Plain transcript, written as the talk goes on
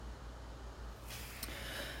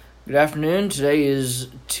Good afternoon. Today is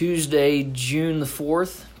Tuesday, June the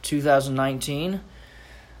 4th, 2019.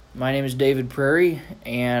 My name is David Prairie,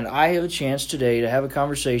 and I have a chance today to have a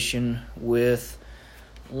conversation with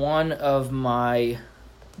one of my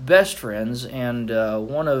best friends and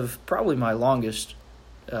one of probably my longest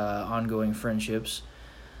ongoing friendships,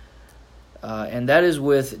 and that is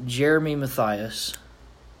with Jeremy Mathias.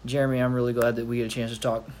 Jeremy, I'm really glad that we get a chance to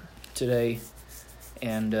talk today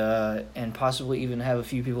and possibly even have a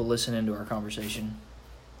few people listen into our conversation.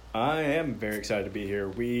 I am very excited to be here.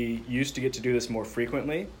 We used to get to do this more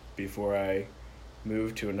frequently before I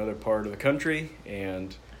moved to another part of the country,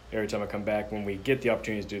 and every time I come back, when we get the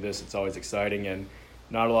opportunity to do this, it's always exciting, and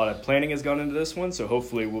not a lot of planning has gone into this one, so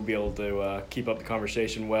hopefully we'll be able to keep up the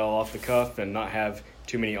conversation well off the cuff and not have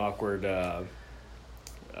too many awkward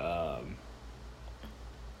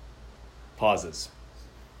pauses.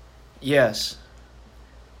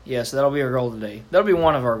 Yes, that'll be our goal today. That'll be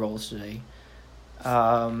one of our goals today.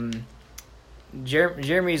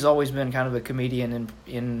 Jeremy's always been kind of a comedian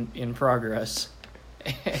in progress.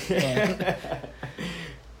 And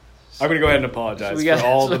I'm going to go ahead and apologize for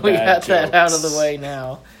all the bad we got jokes. that out of the way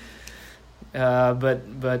now.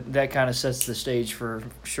 But that kind of sets the stage for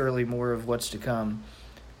surely more of what's to come.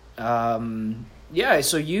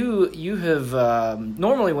 So you have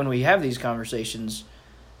normally when we have these conversations,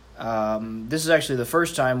 this is actually the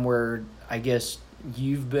first time where I guess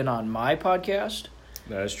you've been on my podcast.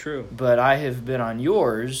 That is true. But I have been on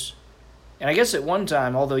yours. And I guess at one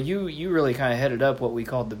time, although you really kind of headed up what we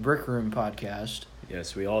called the Brick Room podcast.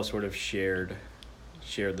 Yes, we all sort of shared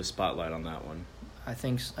the spotlight on that one. I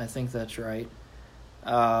think that's right.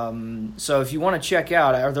 So if you want to check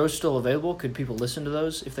out, are those still available? Could people listen to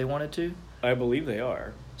those if they wanted to? I believe they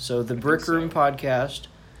are. So the Brick Room podcast,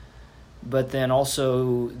 but then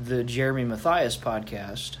also the Jeremy Mathias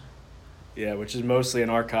podcast. Yeah, which is mostly an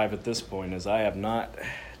archive at this point, as I have not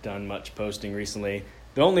done much posting recently.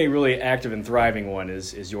 The only really active and thriving one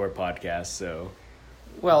is your podcast, so...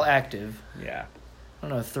 Well, active. Yeah. I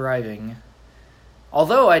don't know, thriving.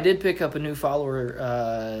 Although I did pick up a new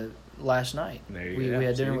follower last night. We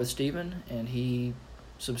had dinner with Steven, and he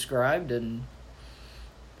subscribed, and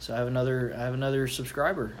so I have another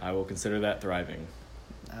subscriber. I will consider that thriving.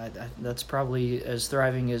 That's probably as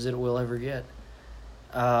thriving as it will ever get.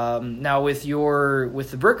 Now with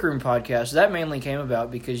the Brick Room podcast, that mainly came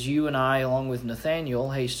about because you and I, along with Nathaniel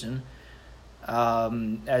Haston,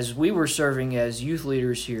 as we were serving as youth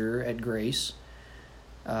leaders here at Grace,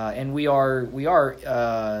 and we are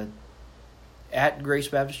at Grace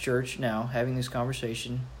Baptist Church now, having this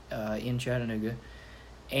conversation in Chattanooga,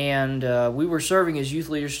 and we were serving as youth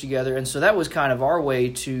leaders together, and so that was kind of our way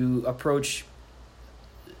to approach.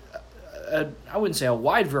 I wouldn't say a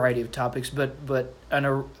wide variety of topics, but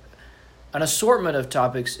an assortment of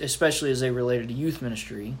topics, especially as they related to youth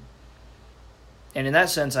ministry. And in that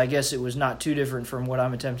sense, I guess it was not too different from what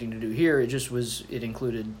I'm attempting to do here. It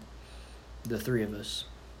included the three of us.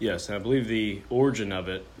 Yes, and I believe the origin of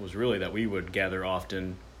it was really that we would gather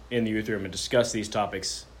often in the youth room and discuss these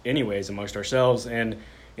topics anyways amongst ourselves, and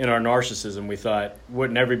in our narcissism, we thought,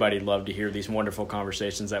 wouldn't everybody love to hear these wonderful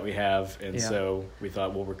conversations that we have? And so we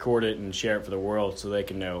thought we'll record it and share it for the world so they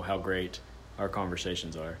can know how great our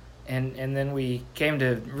conversations are. And then we came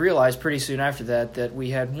to realize pretty soon after that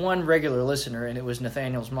we had one regular listener, and it was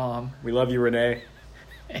Nathaniel's mom. We love you, Renee.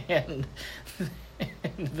 And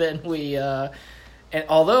then we, and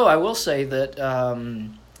although I will say that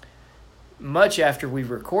much after we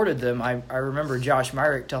recorded them, I remember Josh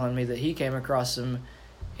Myrick telling me that he came across them,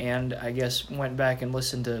 and I guess went back and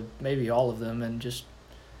listened to maybe all of them, and just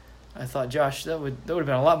I thought, Josh, that would have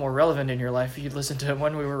been a lot more relevant in your life if you'd listened to them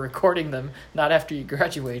when we were recording them, not after you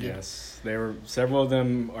graduated. Yes, several of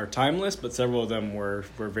them are timeless, but several of them were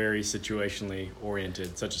very situationally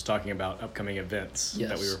oriented, such as talking about upcoming events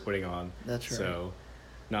that we were putting on. That's right. So,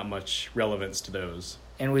 not much relevance to those.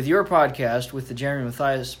 And with your podcast, with the Jeremy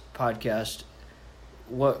Mathias podcast,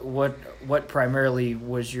 what primarily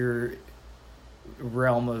was your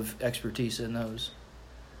realm of expertise in those?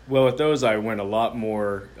 Well, with those, I went a lot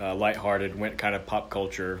more lighthearted, went kind of pop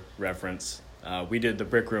culture reference. We did the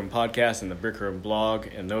Brick Room podcast and the Brick Room blog,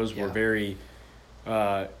 and those were very,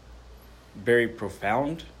 very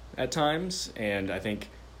profound at times. And I think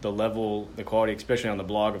the quality, especially on the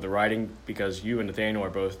blog of the writing, because you and Nathaniel are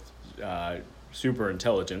both super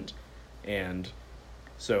intelligent, and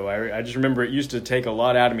so I just remember it used to take a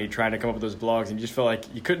lot out of me trying to come up with those blogs, and you just felt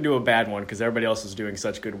like you couldn't do a bad one because everybody else is doing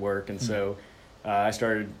such good work. And so I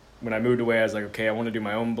started, when I moved away, I was like, okay, I want to do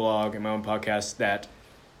my own blog and my own podcast that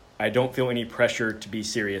I don't feel any pressure to be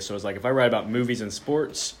serious. So it's like, if I write about movies and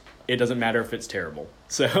sports, it doesn't matter if it's terrible.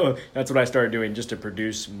 So that's what I started doing, just to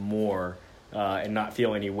produce more and not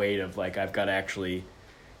feel any weight of like I've got to actually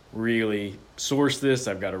really source this.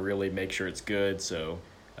 I've got to really make sure it's good. So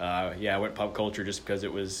I went pop culture just because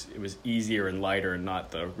it was easier and lighter and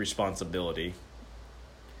not the responsibility.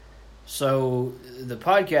 So the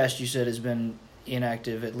podcast, you said, has been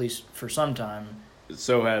inactive at least for some time.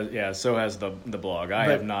 So has the blog. I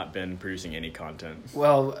have not been producing any content.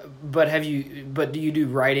 Well, but do you do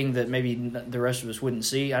writing that maybe the rest of us wouldn't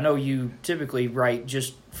see? I know you typically write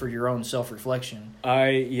just for your own self-reflection.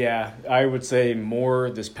 I would say more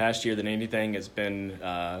this past year than anything has been,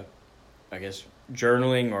 I guess,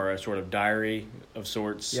 journaling or a sort of diary of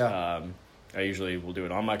sorts. Yeah. I usually will do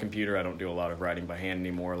it on my computer. I don't do a lot of writing by hand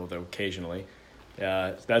anymore, although occasionally.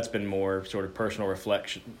 That's been more sort of personal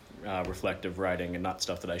reflective writing and not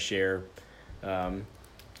stuff that I share.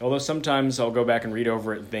 Although sometimes I'll go back and read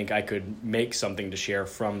over it and think I could make something to share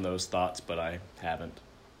from those thoughts, but I haven't.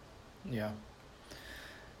 Yeah.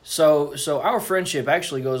 So our friendship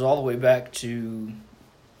actually goes all the way back to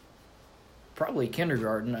probably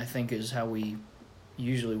kindergarten, I think, is how we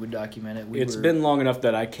usually would document it. It's been long enough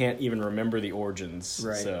that I can't even remember the origins.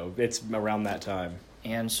 Right. So it's around that time.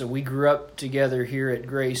 And so we grew up together here at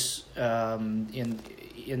Grace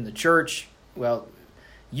in the church. Well,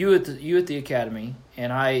 you at the academy,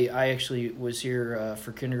 and I actually was here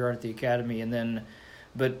for kindergarten at the academy, and then,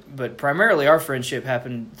 but primarily our friendship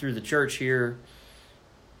happened through the church here,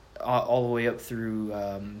 all the way up through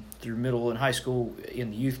middle and high school in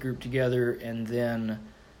the youth group together, and then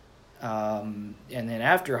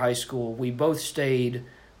after high school we both stayed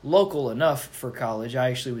local enough for college. I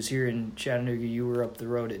actually was here in Chattanooga. You were up the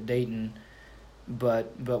road at Dayton.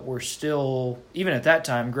 But we're still, even at that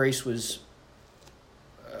time, Grace was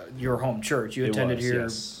your home church. You attended here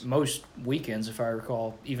most weekends, if I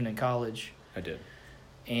recall, even in college. I did.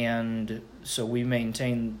 And so we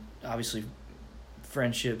maintained, obviously,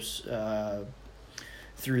 friendships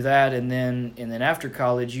through that. And then after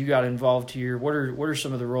college, you got involved here. What are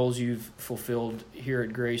some of the roles you've fulfilled here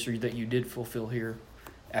at Grace, or that you did fulfill here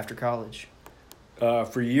after college?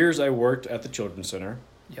 For years, I worked at the Children's Center.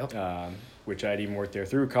 Yep. Which I'd even worked there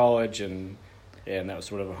through college, and that was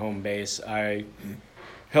sort of a home base. I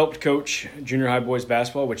helped coach junior high boys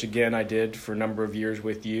basketball, which again I did for a number of years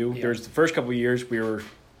with you. Yeah. There's the first couple of years we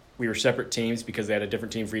were separate teams because they had a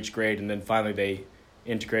different team for each grade, and then finally they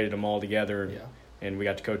integrated them all together, and we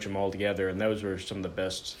got to coach them all together, and those were some of the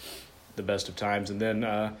best of times. And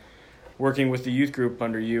then working with the youth group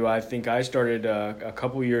under you, I think I started a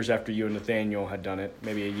couple years after you and Nathaniel had done it,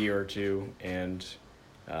 maybe a year or two, and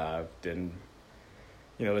then,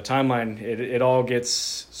 the timeline, it all gets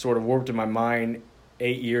sort of warped in my mind.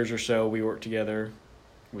 8 years or so we worked together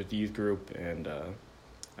with the youth group, and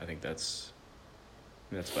I think that's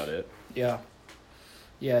about it. Yeah.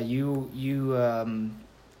 Yeah, you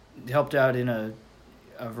helped out in a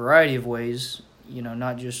variety of ways,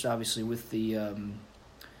 not just obviously with the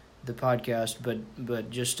podcast, but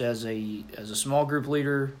just as a small group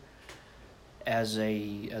leader, as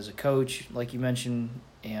a coach, like you mentioned,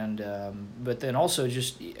 and but then also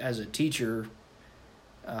just as a teacher,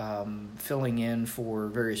 filling in for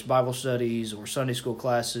various Bible studies or Sunday school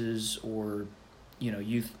classes or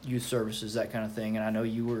youth services, that kind of thing. And I know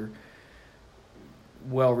you were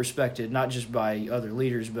well respected, not just by other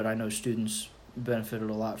leaders, but I know students benefited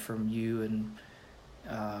a lot from you. And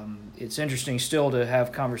it's interesting still to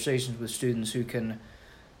have conversations with students who can,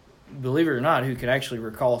 believe it or not, who can actually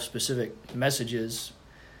recall specific messages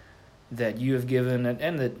that you have given,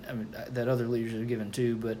 and that other leaders have given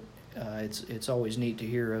too. But it's always neat to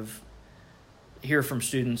hear from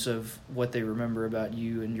students of what they remember about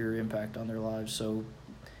you and your impact on their lives. So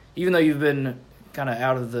even though you've been kind of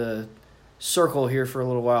out of the circle here for a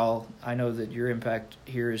little while, I know that your impact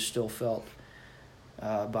here is still felt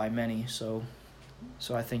by many. So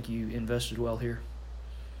I think you invested well here.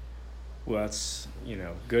 Well, that's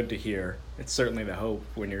good to hear. It's certainly the hope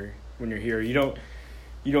when you're here. You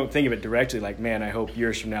don't think of it directly like, man, I hope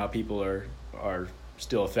years from now people are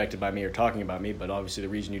still affected by me or talking about me. But obviously the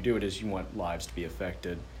reason you do it is you want lives to be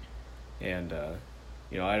affected. And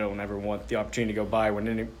I don't ever want the opportunity to go by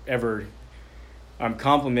whenever I'm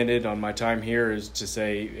complimented on my time here is to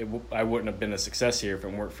say I wouldn't have been a success here if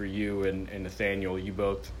it weren't for you and Nathaniel. You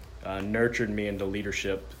both nurtured me into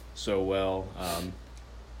leadership so well.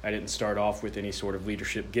 I didn't start off with any sort of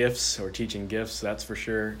leadership gifts or teaching gifts, that's for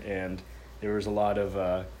sure. And there was a lot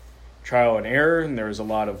of trial and error, and there was a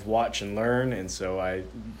lot of watch and learn. And so I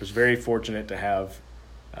was very fortunate to have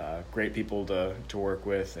great people to work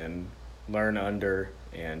with and learn under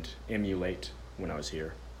and emulate when I was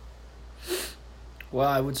here. Well,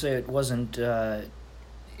 I would say it wasn't.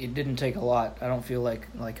 It didn't take a lot. I don't feel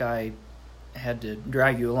like I had to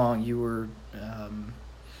drag you along. You were.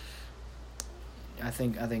 I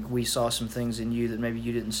think we saw some things in you that maybe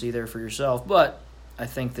you didn't see there for yourself, but I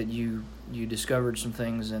think that you discovered some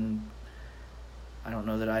things, and I don't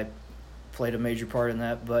know that I played a major part in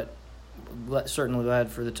that, but certainly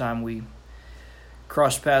glad for the time we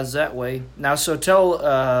crossed paths that way. Now, so tell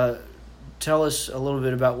us a little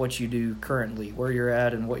bit about what you do currently, where you're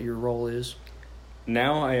at, and what your role is.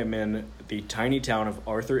 Now I am in the tiny town of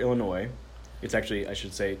Arthur, Illinois. It's actually, I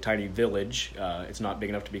should say, tiny village. It's not big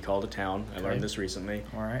enough to be called a town. I learned this recently.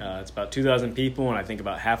 All right. It's about 2,000 people, and I think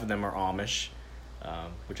about half of them are Amish,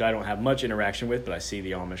 which I don't have much interaction with, but I see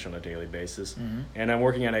the Amish on a daily basis. Mm-hmm. And I'm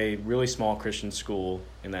working at a really small Christian school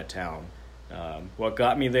in that town. What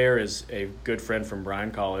got me there is a good friend from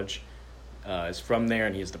Bryan College is from there,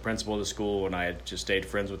 and he's the principal of the school, and I had just stayed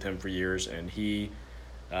friends with him for years. And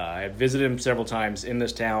I had visited him several times in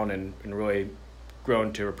this town and really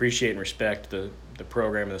grown to appreciate and respect the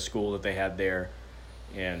program and the school that they had there.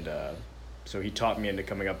 And so he taught me into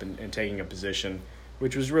coming up and taking a position,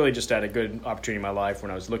 which was really just at a good opportunity in my life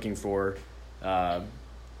when I was looking for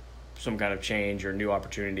some kind of change or new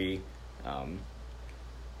opportunity.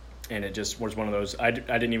 And it just was one of those, I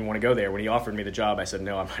didn't even want to go there. When he offered me the job, I said,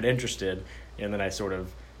 no, I'm not interested. And then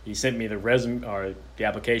he sent me the resume or the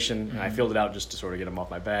application, and I filled it out just to sort of get him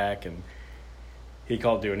off my back. And he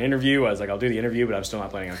called to do an interview. I was like, I'll do the interview, but I'm still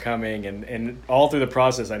not planning on coming. And all through the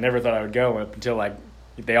process, I never thought I would go until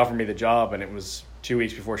they offered me the job, and it was 2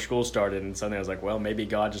 weeks before school started. And suddenly I was like, well, maybe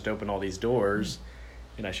God just opened all these doors,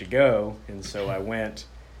 and I should go. And so I went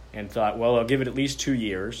and thought, well, I'll give it at least 2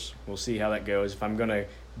 years. We'll see how that goes. If I'm going to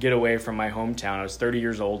get away from my hometown, I was 30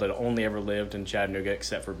 years old. I'd only ever lived in Chattanooga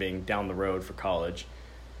except for being down the road for college.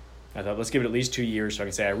 I thought, let's give it at least 2 years so I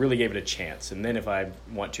can say I really gave it a chance. And then if I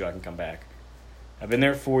want to, I can come back. I've been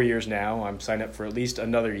there 4 years now. I'm signed up for at least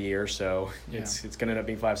another year, so it's going to end up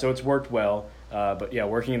being 5. So it's worked well. But, yeah,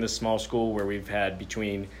 working in this small school where we've had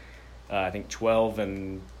between, I think, 12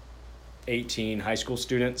 and 18 high school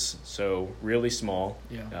students, so really small.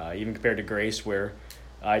 Yeah. Even compared to Grace, where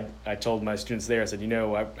I told my students there, I said,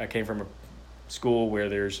 I came from a school where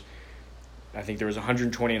I think there was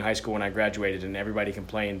 120 in high school when I graduated, and everybody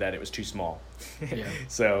complained that it was too small. Yeah.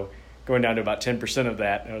 So going down to about 10% of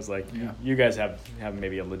that, I was like, you guys have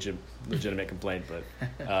maybe a legitimate complaint. But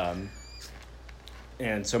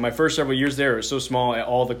and so my first several years there, it was so small,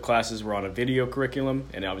 all the classes were on a video curriculum,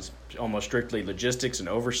 and I was almost strictly logistics and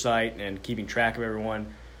oversight and keeping track of everyone.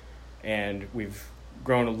 And we've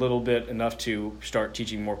grown a little bit enough to start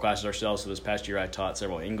teaching more classes ourselves. So this past year I taught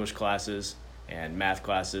several English classes and math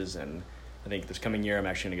classes, and I think this coming year I'm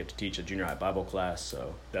actually going to get to teach a junior high Bible class,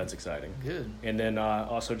 so that's exciting. Good. And then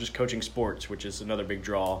also just coaching sports, which is another big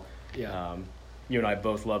draw. Yeah. You and I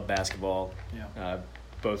both love basketball. Yeah.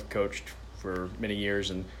 Both coached for many years,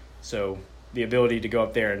 and so the ability to go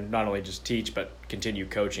up there and not only just teach but continue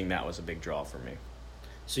coaching, that was a big draw for me.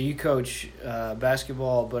 So you coach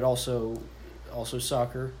basketball, but also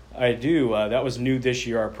soccer? I do. That was new this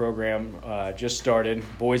year. Our program just started,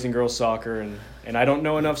 boys and girls soccer, and I don't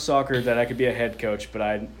know enough soccer that I could be a head coach, but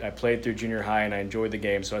I played through junior high and I enjoyed the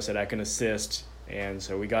game, so I said I can assist, and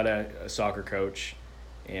so we got a soccer coach,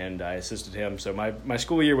 and I assisted him. So my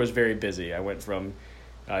school year was very busy. I went from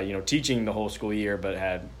teaching the whole school year, but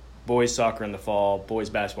had boys soccer in the fall, boys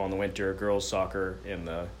basketball in the winter, girls soccer in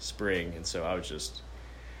the spring, and so I was just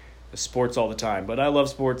sports all the time. But I love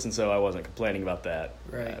sports, and so I wasn't complaining about that.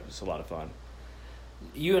 Right. It was a lot of fun.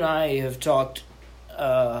 You and I have talked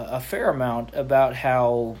a fair amount about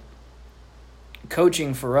how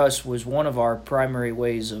coaching for us was one of our primary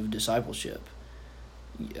ways of discipleship.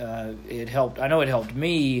 It helped. I know it helped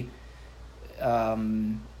me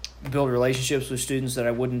build relationships with students that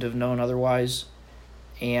I wouldn't have known otherwise,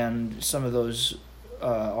 and some of those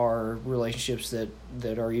are relationships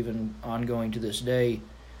that are even ongoing to this day.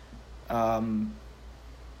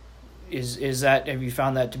 Is that, have you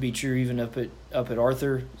found that to be true even up at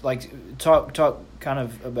Arthur? Like, talk kind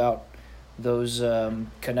of about those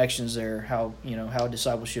connections there, how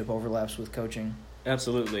discipleship overlaps with coaching.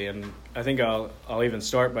 Absolutely, and I think I'll even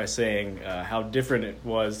start by saying how different it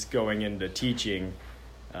was going into teaching.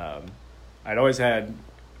 I'd always had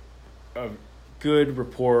a good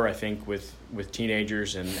rapport, I think, with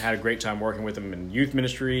teenagers, and had a great time working with them in youth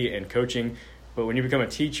ministry and coaching. But when you become a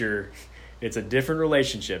teacher, it's a different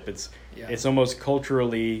relationship. It's almost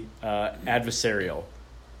culturally adversarial.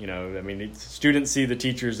 Students see the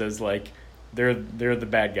teachers as like they're the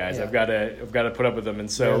bad guys. Yeah. I've got to put up with them, and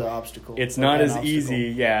so they're the obstacle. it's not as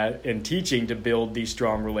easy, in teaching to build these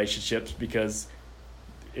strong relationships, because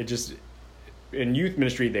it just, in youth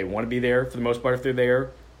ministry, they want to be there for the most part if they're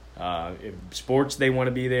there. In sports, they want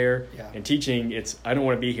to be there. Yeah. In teaching, it's, I don't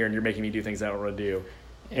want to be here and you're making me do things I don't want to do.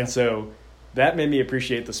 Yeah. And so that made me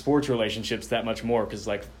appreciate the sports relationships that much more, because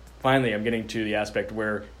like finally I'm getting to the aspect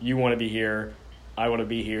where you want to be here, I want to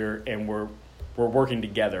be here, and we're working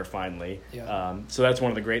together finally. Yeah. So that's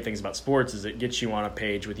one of the great things about sports, is it gets you on a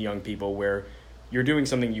page with young people where you're doing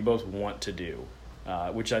something you both want to do,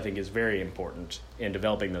 which I think is very important in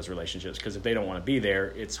developing those relationships, because if they don't want to be there,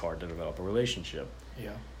 it's hard to develop a relationship.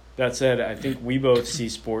 Yeah. That said, I think we both see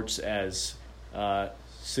sports as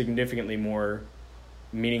significantly more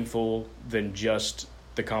meaningful than just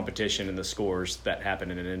the competition and the scores that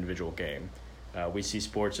happen in an individual game. We see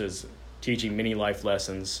sports as teaching many life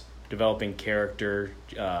lessons, developing character,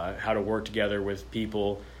 how to work together with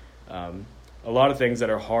people, a lot of things that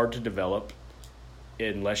are hard to develop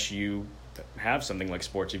unless you have something like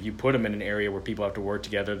sports. If you put them in an area where people have to work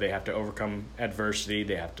together, they have to overcome adversity,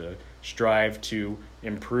 they have to strive to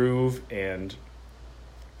improve and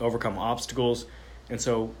overcome obstacles. And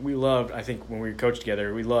so we loved, I think when we coached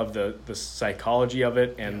together, we loved the psychology of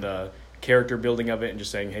it and the character building of it, and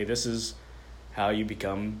just saying, hey, this is how you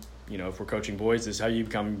become, if we're coaching boys, this is how you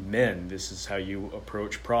become men. This is how you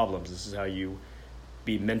approach problems. This is how you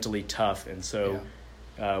be mentally tough. And so,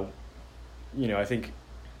 I think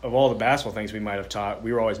of all the basketball things we might have taught,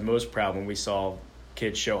 we were always most proud when we saw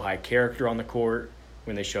kids show high character on the court,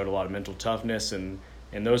 when they showed a lot of mental toughness, and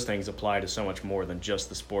those things apply to so much more than just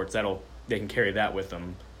the sports. They can carry that with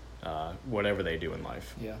them, whatever they do in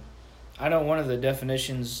life. Yeah. I know one of the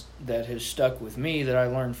definitions that has stuck with me that I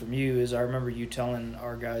learned from you is, I remember you telling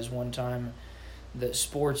our guys one time that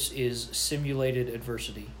sports is simulated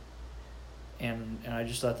adversity. And I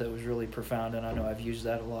just thought that was really profound, and I know I've used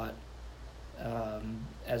that a lot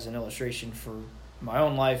as an illustration for my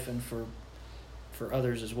own life and for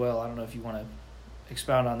others as well. I don't know if you want to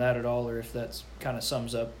expound on that at all, or if that's kind of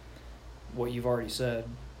sums up what you've already said.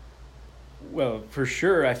 Well, for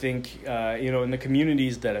sure, I think, in the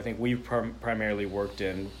communities that I think we've primarily worked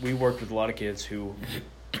in, we worked with a lot of kids who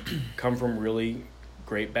come from really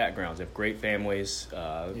great backgrounds. They have great families.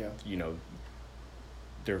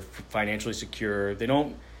 They're financially secure. They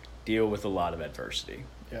don't deal with a lot of adversity.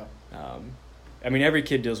 Yeah. Every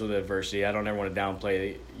kid deals with adversity. I don't ever want to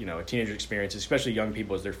downplay, a teenager experience, especially young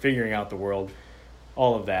people as they're figuring out the world,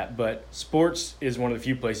 all of that. But sports is one of the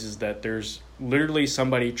few places that there's literally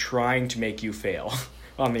somebody trying to make you fail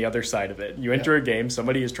on the other side of it. You enter a game,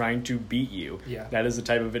 somebody is trying to beat you. Yeah. That is the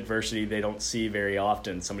type of adversity they don't see very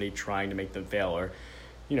often, somebody trying to make them fail. Or,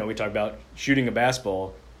 we talk about shooting a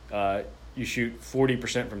basketball. You shoot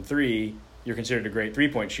 40% from three, you're considered a great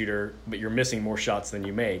three-point shooter, but you're missing more shots than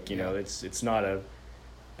you make. It's not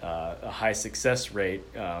a high success rate.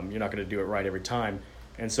 You're not going to do it right every time.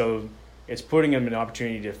 And so it's putting them an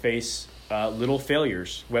opportunity to face little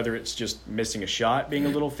failures, whether it's just missing a shot being a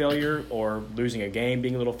little failure or losing a game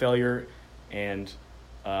being a little failure. And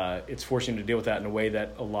it's forcing them to deal with that in a way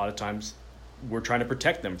that a lot of times we're trying to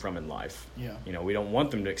protect them from in life. Yeah. We don't want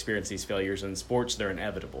them to experience these failures. In sports, they're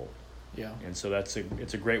inevitable. Yeah. And so it's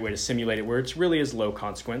a great way to simulate it, where it's really is low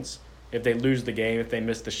consequence. If they lose the game, if they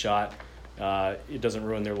miss the shot, it doesn't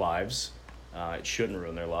ruin their lives. It shouldn't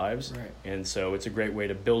ruin their lives. Right. And so it's a great way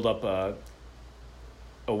to build up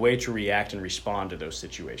a way to react and respond to those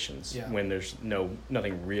situations when there's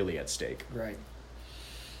nothing really at stake. Right.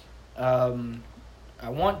 I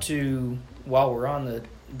want to, while we're on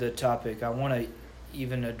the topic, I want to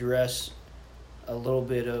even address a little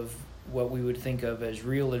bit of what we would think of as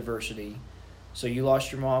real adversity. So you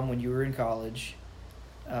lost your mom when you were in college.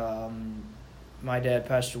 My dad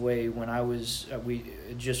passed away when we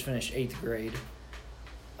had just finished 8th grade.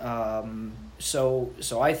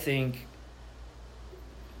 So I think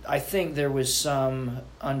there was some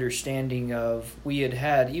understanding of, we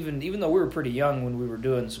had even though we were pretty young when we were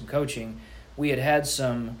doing some coaching, we had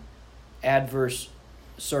some adverse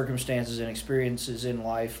circumstances and experiences in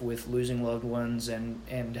life with losing loved ones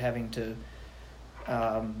and having to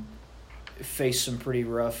face some pretty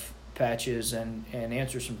rough patches and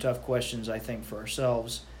answer some tough questions, I think, for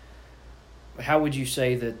ourselves. How would you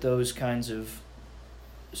say that those kinds of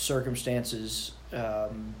circumstances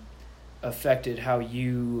affected how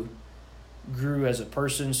you grew as a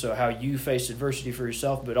person, so how you faced adversity for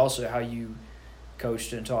yourself, but also how you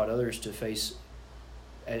coached and taught others to face,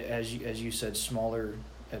 as you said, smaller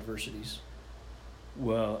adversities?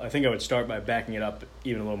 Well, I think I would start by backing it up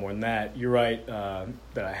even a little more than that. You're right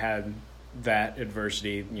that I had that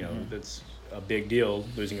adversity. That's a big deal,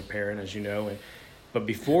 losing a parent, as you know. But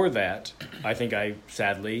before that, I think I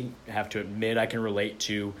sadly have to admit I can relate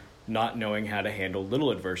to not knowing how to handle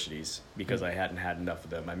little adversities because I hadn't had enough of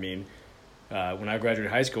them. I mean, when I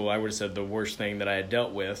graduated high school, I would have said the worst thing that I had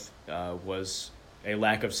dealt with was a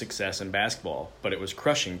lack of success in basketball, but it was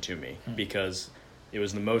crushing to me because it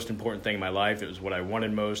was the most important thing in my life. It was what I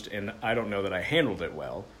wanted most, and I don't know that I handled it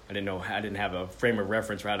well. I didn't have a frame of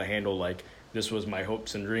reference for how to handle, like, this was my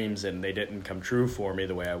hopes and dreams, and they didn't come true for me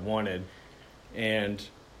the way I wanted. And,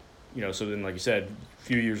 you know, so then, like you said, a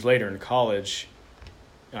few years later in college,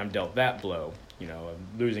 I'm dealt that blow, you know, of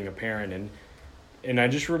losing a parent. And I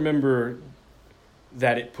just remember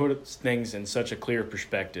that it put things in such a clear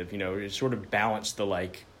perspective. You know, it sort of balanced the,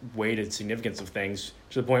 like, weighted significance of things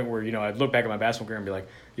to the point where, you know, I'd look back at my basketball career and be like,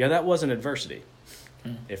 yeah, that wasn't adversity.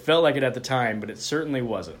 It felt like it at the time, but it certainly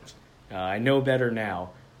wasn't. I know better now.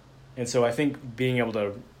 And so I think being able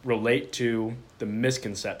to relate to the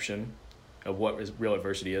misconception of what real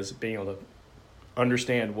adversity is, being able to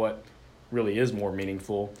understand what really is more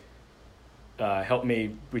meaningful, helped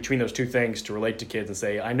me, between those two things, to relate to kids and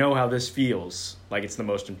say, I know how this feels like it's the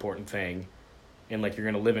most important thing, and like you're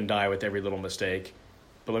going to live and die with every little mistake.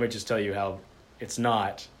 But let me just tell you how it's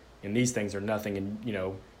not, and these things are nothing. And, you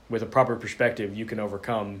know, with a proper perspective, you can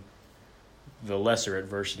overcome the lesser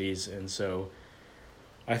adversities. And so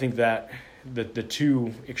I think that the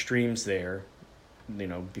two extremes there, you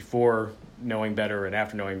know, before knowing better and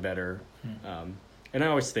after knowing better, and I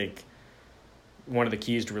always think one of the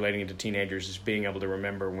keys to relating to teenagers is being able to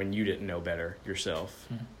remember when you didn't know better yourself.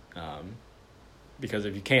 Because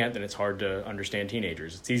if you can't, then it's hard to understand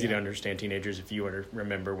teenagers. It's easy to understand teenagers if you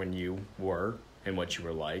remember when you were and what you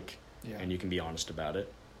were like, and you can be honest about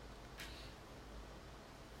it.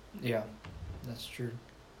 Yeah, that's true.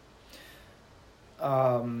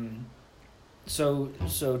 So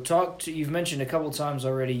you've mentioned a couple times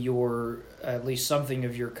already your, at least something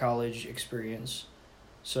of your college experience.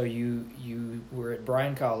 So you were at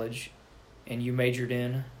Bryan College, and you majored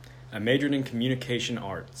in? I majored in communication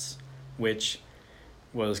arts, which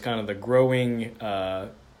was kind of the growing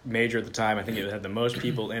major at the time. I think it had the most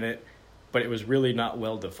people in it, but it was really not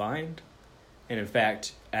well defined. And in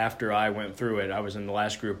fact, after I went through it, I was in the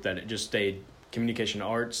last group that it just stayed communication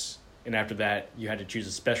arts. And after that, you had to choose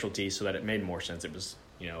a specialty so that it made more sense. It was,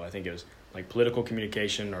 you know, I think it was like political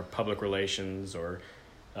communication or public relations or,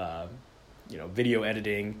 you know, video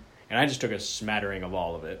editing. And I just took a smattering of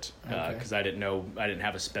all of it because I didn't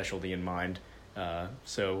have a specialty in mind.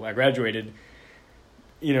 So I graduated.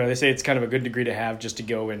 You know, they say it's kind of a good degree to have just to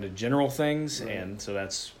go into general things. Right. And so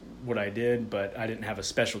that's what I did. But I didn't have a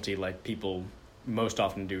specialty like people most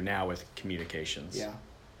often do now with communications. Yeah.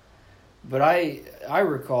 But I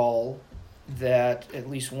recall that at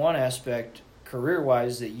least one aspect,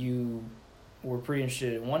 career-wise, that you were pretty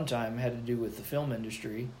interested in at one time had to do with the film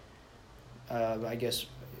industry. I guess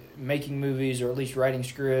making movies, or at least writing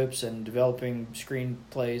scripts and developing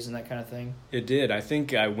screenplays and that kind of thing. It did. I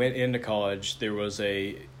think I went into college. There was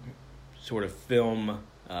a sort of film.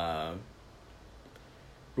 It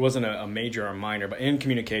wasn't a major or minor, but in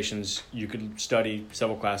communications, you could study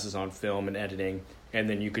several classes on film and editing. And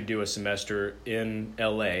then you could do a semester in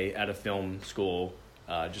L.A. at a film school,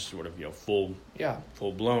 just sort of, you know,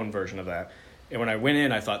 full-blown version of that. And when I went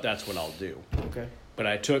in, I thought that's what I'll do. Okay. But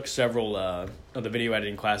I took several of the video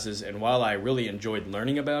editing classes, and while I really enjoyed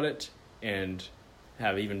learning about it and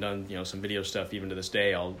have even done, you know, some video stuff even to this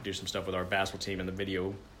day, I'll do some stuff with our basketball team and the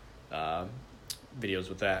video videos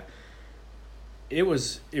with that. It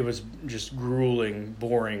was just grueling,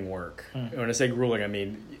 boring work. When I say grueling, I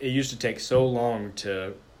mean it used to take so long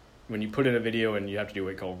to, when you put in a video and you have to do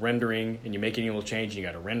what you call rendering, and you make any little change, and you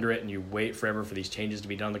got to render it, and you wait forever for these changes to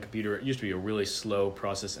be done on the computer. It used to be a really slow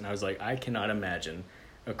process, and I was like, I cannot imagine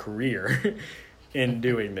a career in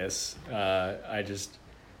doing this.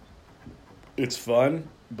 It's fun,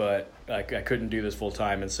 but I couldn't do this full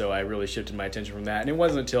time, and so I really shifted my attention from that. And it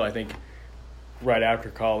wasn't until I think right after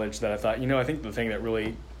college that I thought, you know, I think the thing that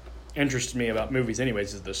really interests me about movies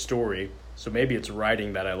anyways is the story. So maybe it's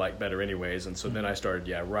writing that I like better anyways. And so then I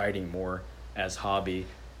started, writing more as hobby.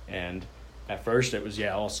 And at first it was,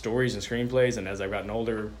 all stories and screenplays. And as I've gotten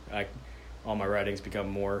older, all my writings become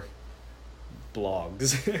more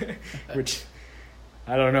blogs, which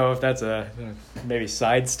I don't know if that's a maybe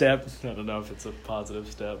side step. I don't know if it's a positive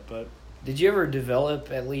step, but. Did you ever develop,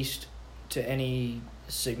 at least to any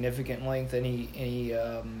significant length, any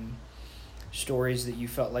stories that you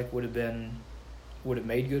felt like would have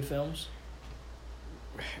made good films?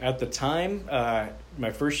 At the time,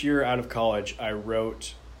 my first year out of college, I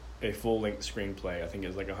wrote a full-length screenplay. I think it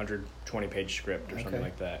was like a 120-page script or something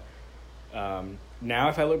like that. Now,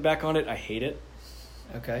 if I look back on it, I hate it.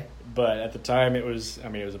 Okay. But at the time, it was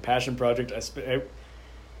a passion project.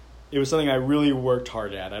 it was something I really worked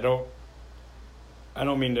hard at. I don't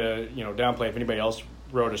mean to, downplay if anybody else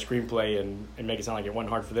wrote a screenplay and make it sound like it wasn't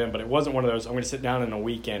hard for them, but it wasn't one of those, I'm going to sit down in a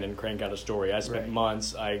weekend and crank out a story. I spent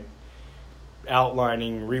months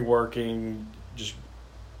outlining, reworking,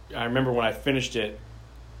 I remember when I finished it,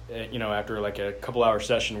 after like a couple hour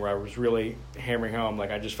session where I was really hammering home,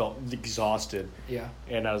 like I just felt exhausted. Yeah.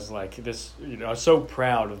 And I was like, I was so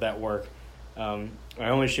proud of that work. I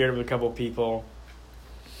only shared it with a couple of people,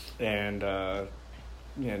 and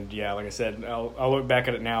yeah, like I said, I'll look back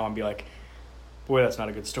at it now and be like, boy, that's not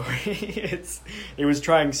a good story. It was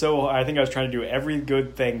trying so. I think I was trying to do every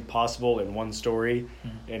good thing possible in one story,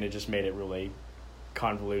 and it just made it really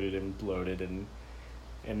convoluted and bloated. And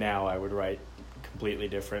now I would write completely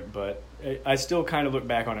different, but I still kind of look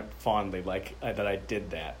back on it fondly, like that I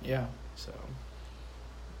did that. Yeah. So,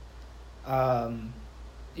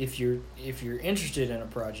 if you're interested in a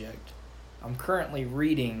project, I'm currently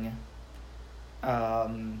reading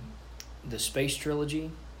the Space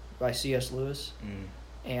Trilogy by C.S. Lewis,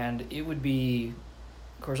 and it would be,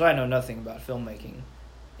 of course, I know nothing about filmmaking.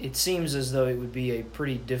 It seems as though it would be a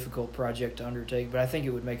pretty difficult project to undertake, but I think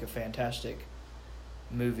it would make a fantastic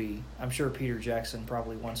movie. I'm sure Peter Jackson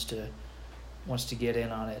probably wants to get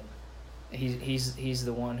in on it. He's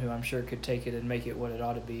the one who I'm sure could take it and make it what it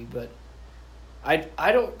ought to be. But I've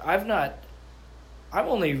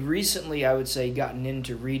only recently, I would say, gotten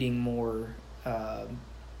into reading more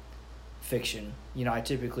fiction. I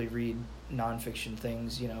typically read nonfiction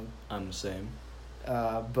things. I'm the same.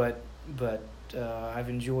 But I've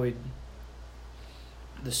enjoyed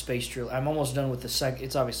the Space Trilogy. I'm almost done with the second.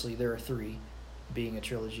 It's obviously there are 3, being a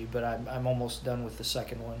trilogy, but I'm almost done with the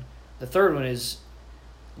second one. The third one is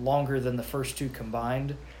longer than the first 2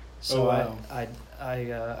 combined, so wow.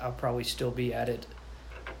 I'll probably still be at it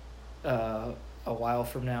a while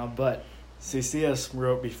from now. But C.S.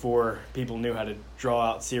 wrote before people knew how to draw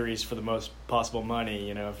out series for the most possible money.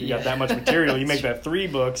 If you got that much material, you make that 3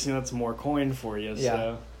 books, that's more coin for you. Yeah,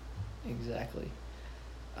 so. Exactly.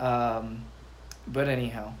 But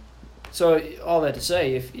anyhow, so all that to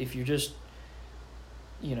say, if you're just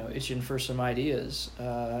itching for some ideas,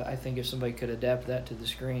 I think if somebody could adapt that to the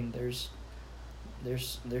screen, there's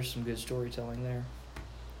some good storytelling there.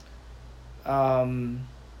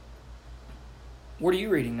 What are you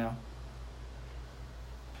reading now?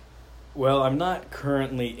 Well, I'm not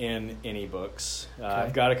currently in any books. Okay.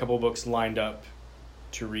 I've got a couple of books lined up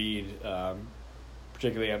to read.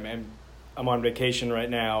 Particularly, I'm on vacation right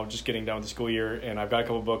now, just getting done with the school year, and I've got a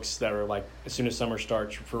couple of books that are like, as soon as summer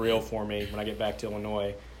starts for real for me, when I get back to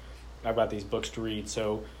Illinois, I've got these books to read.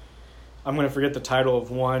 So I'm going to forget the title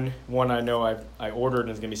of one. One I know I ordered and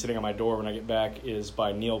is going to be sitting on my door when I get back is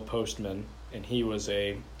by Neil Postman, and he was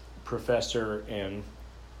a professor and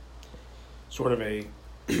sort of a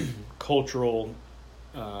cultural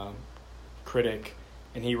critic,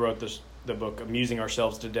 and he wrote the book Amusing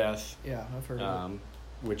Ourselves to Death. Yeah, I've heard of it.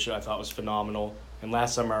 Which I thought was phenomenal. And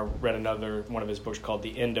last summer I read another one of his books called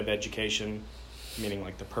The End of Education, meaning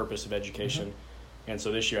like the purpose of education. Mm-hmm. And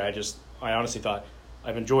so this year I honestly thought,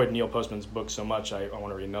 I've enjoyed Neil Postman's book so much, I want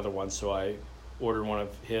to read another one. So I ordered one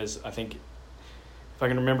of his. I think, if I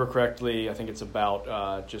can remember correctly, I think it's about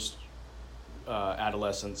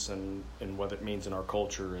adolescence and what it means in our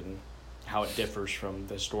culture and how it differs from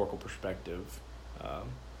the historical perspective.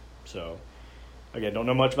 So again, don't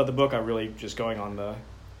know much about the book. I'm really just going on the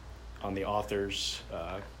author's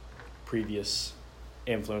previous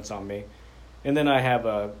influence on me. And then I have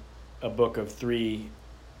a book of 3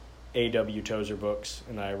 A.W. Tozer books,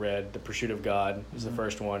 and I read The Pursuit of God is the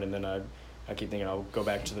first one, and then I keep thinking I'll go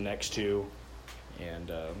back to the next 2.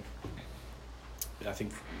 And I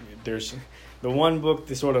think there's the one book,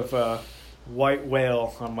 the sort of white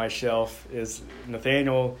whale on my shelf is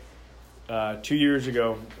Nathaniel 2 years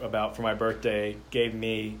ago, for my birthday, gave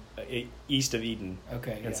me East of Eden.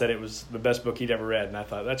 Okay. And said it was the best book he'd ever read. And I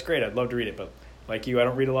thought, that's great, I'd love to read it. But like you, I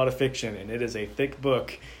don't read a lot of fiction, and it is a thick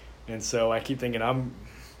book. And so I keep thinking, I'm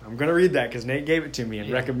going to read that because Nate gave it to me and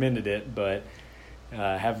recommended it. But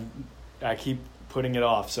I keep putting it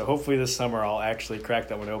off. So hopefully this summer I'll actually crack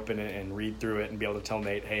that one open and read through it and be able to tell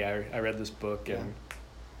Nate, hey, I read this book and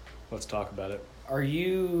let's talk about it. Are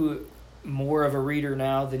you more of a reader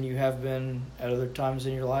now than you have been at other times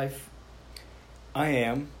in your life? I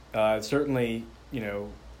am. Certainly,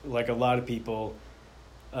 like a lot of people,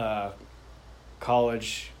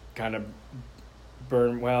 college kind of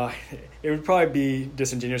it would probably be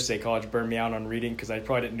disingenuous to say college burned me out on reading because I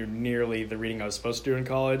probably didn't do nearly the reading I was supposed to do in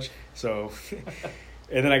college. So,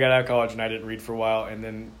 and then I got out of college and I didn't read for a while. And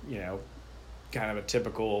then, kind of a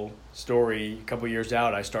typical story, a couple of years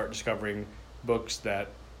out, I start discovering books that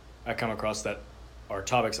I come across that are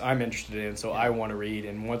topics I'm interested in, so I want to read.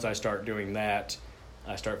 And once I start doing that,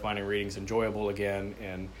 I start finding readings enjoyable again.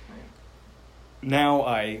 And now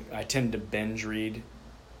I tend to binge read.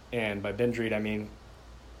 And by binge read, I mean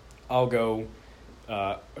I'll go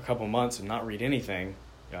a couple months and not read anything,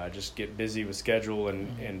 just get busy with schedule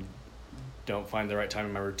and don't find the right time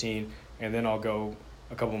in my routine. And then I'll go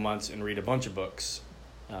a couple months and read a bunch of books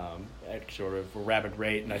at sort of a rapid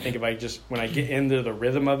rate. And I think when I get into the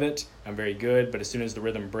rhythm of it, I'm very good. But as soon as the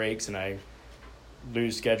rhythm breaks and I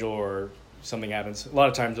lose schedule or something happens, a lot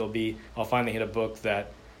of times I'll finally hit a book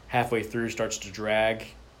that halfway through starts to drag,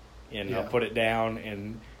 and I'll put it down.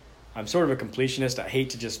 And I'm sort of a completionist. I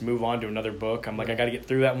hate to just move on to another book. I'm like, I got to get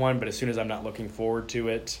through that one. But as soon as I'm not looking forward to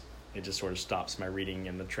it, it just sort of stops my reading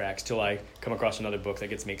in the tracks till I come across another book that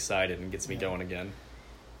gets me excited and gets me going again.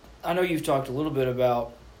 I know you've talked a little bit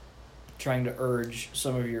about trying to urge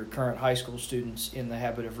some of your current high school students in the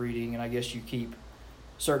habit of reading, and I guess you keep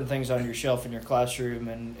certain things on your shelf in your classroom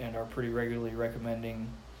and are pretty regularly recommending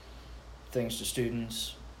things to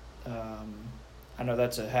students. I know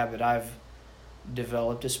that's a habit I've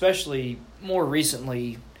developed, especially more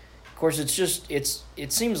recently. Of course,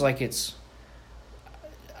 it seems like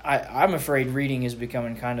I'm afraid reading is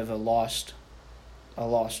becoming kind of a lost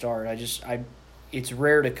art. It's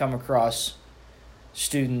rare to come across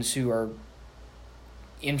students who are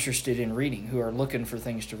interested in reading, who are looking for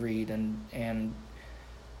things to read, and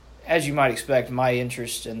as you might expect, my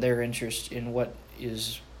interest and their interest in what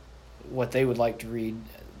they would like to read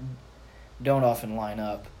don't often line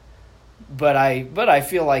up. But I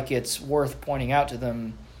feel like it's worth pointing out to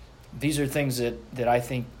them, these are things that I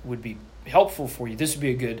think would be helpful for you. This would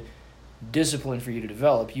be a good discipline for you to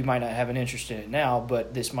develop. You might not have an interest in it now,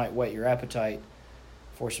 but this might whet your appetite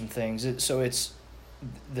for some things. So it's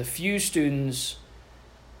the few students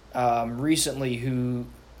recently who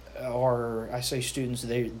are, I say students,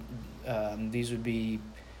 these would be,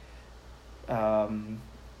 one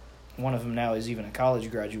of them now is even a college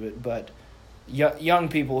graduate, but young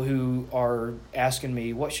people who are asking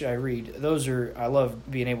me, what should I read? I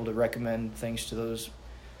love being able to recommend things to those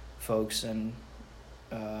folks. And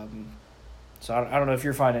so I don't know if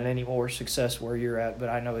you're finding any more success where you're at, but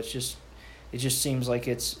I know it just seems like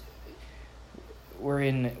I'm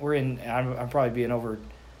probably being over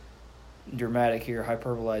dramatic here,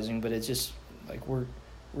 hyperbolizing, but it's just like we're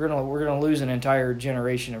gonna lose an entire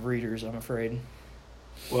generation of readers, I'm afraid.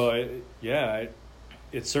 Well,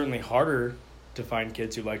 it's certainly harder to find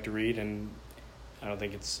kids who like to read, and I don't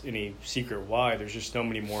think it's any secret why. There's just so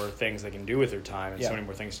many more things they can do with their time, and so many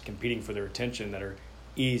more things competing for their attention that are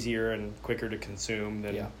easier and quicker to consume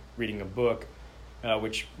than reading a book,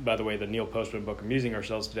 which, by the way, the Neil Postman book, Amusing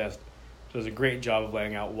Ourselves to Death, does a great job of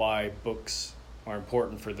laying out why books are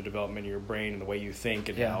important for the development of your brain and the way you think,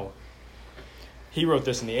 and how he wrote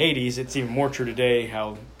this in the 80s. It's even more true today,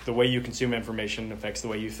 how the way you consume information affects the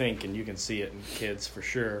way you think, and you can see it in kids for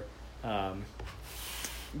sure.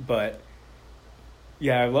 But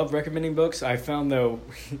I love recommending books. I found, though,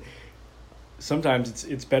 sometimes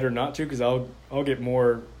it's better not to, because I'll get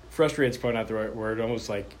more frustrated, is probably not the right word, almost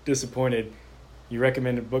like disappointed. You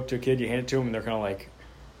recommend a book to a kid, you hand it to them, and they're kind of like,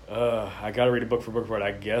 I got to read a book for book report.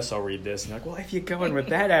 I guess I'll read this. And like, well, if you go in with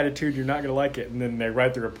that attitude, you're not going to like it. And then they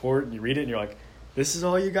write the report, and you read it, and you're like, this is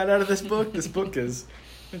all you got out of this book? This book it's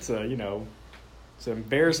an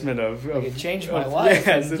embarrassment of it changed my life.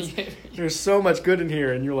 Yes, there's so much good in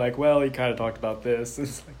here, and you're like, well, you kind of talked about this.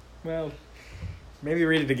 It's like, well, maybe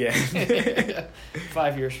read it again.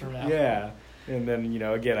 5 years from now. Yeah. And then,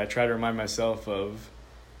 again, I try to remind myself of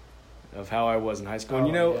how I was in high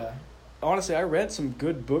school. And, honestly, I read some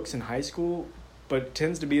good books in high school, but it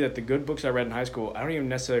tends to be that the good books I read in high school, I don't even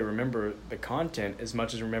necessarily remember the content as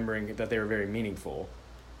much as remembering that they were very meaningful.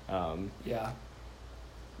 Yeah.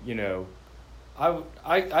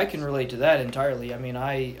 I can relate to that entirely. I mean,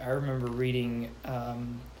 I remember reading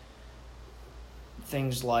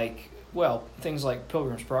things like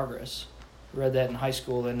Pilgrim's Progress. I read that in high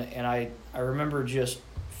school, and I remember just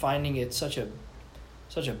finding it such a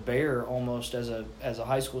bear almost as a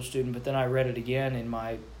high school student. But then I read it again in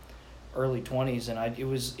my early 20s, and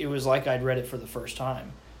it was like I'd read it for the first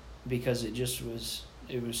time, because it was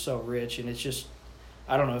so rich. And it's just,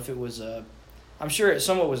 I don't know if it was I'm sure it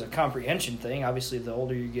somewhat was a comprehension thing. Obviously, the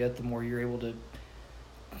older you get, the more you're able to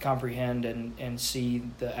comprehend and see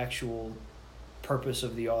the actual purpose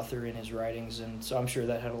of the author in his writings, and so I'm sure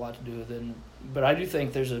that had a lot to do with it. But I do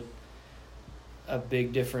think there's a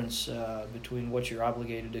big difference between what you're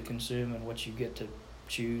obligated to consume and what you get to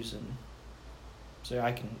choose, and so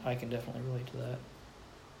I can definitely relate to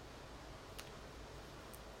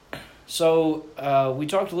that. So we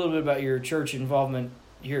talked a little bit about your church involvement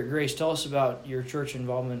here at Grace. Tell us about your church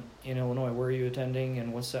involvement in Illinois. Where are you attending,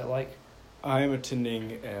 and what's that like? I am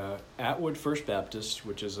attending Atwood First Baptist,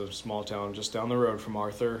 which is a small town just down the road from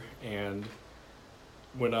Arthur. And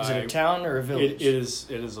is it a town or a village? It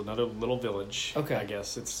is another little village. Okay. I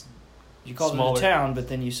guess it's you called smaller. it a town, but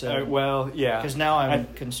then you said yeah. Because now I'm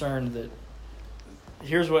concerned that.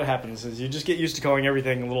 Here's what happens: is you just get used to calling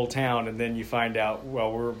everything a little town, and then you find out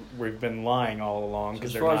we've been lying all along. So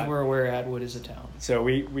as far as we're aware, Atwood is a town. So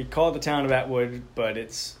we call it the town of Atwood, but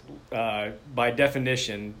it's by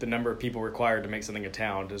definition the number of people required to make something a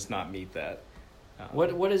town does not meet that.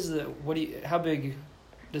 How big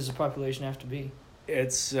does the population have to be?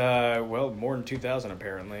 It's more than 2,000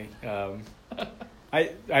 apparently.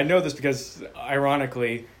 I know this because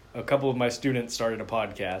ironically a couple of my students started a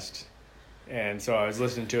podcast. And so I was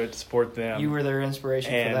listening to it to support them. You were their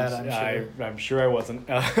inspiration for that, I'm sure. I'm sure I wasn't.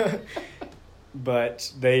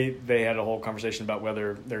 But they had a whole conversation about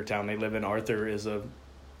whether their town they live in, Arthur, is a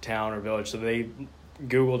town or village. So they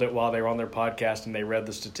Googled it while they were on their podcast, and they read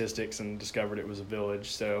the statistics and discovered it was a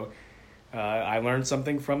village. So I learned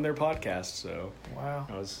something from their podcast. So wow,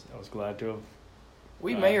 I was glad to have.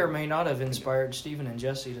 We may or may not have inspired Stephen and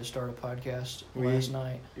Jesse to start a podcast last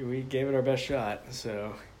night. We gave it our best shot.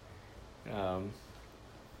 So.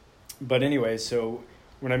 But anyway, so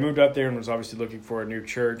when I moved up there and was obviously looking for a new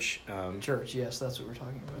church. Church, yes, that's what we're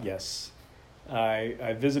talking about. Yes.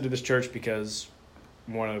 I visited this church because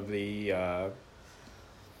one of the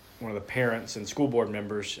parents and school board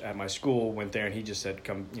members at my school went there, and he just said,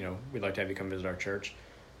 come, we'd like to have you come visit our church.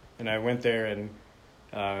 And I went there, and,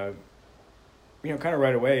 kind of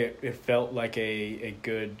right away, it felt like a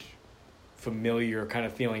good, familiar kind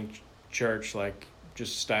of feeling church, like,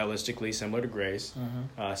 just stylistically similar to Grace,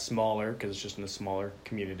 smaller because it's just in a smaller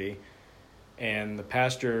community. And the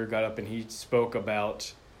pastor got up and he spoke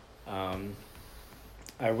about,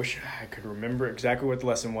 I wish I could remember exactly what the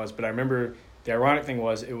lesson was, but I remember the ironic thing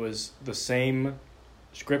was it was the same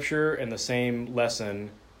scripture and the same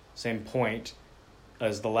lesson, same point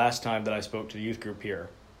as the last time that I spoke to the youth group here.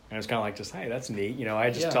 And it was kind of like just, hey, that's neat. I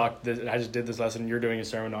just did this lesson, you're doing a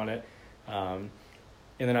sermon on it.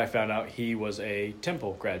 And then I found out he was a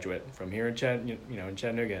Temple graduate from here in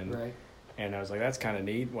Chattanooga. And, right. And I was like, that's kind of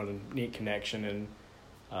neat. What a neat connection. And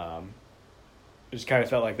it just kind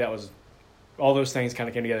of felt like that was all those things kind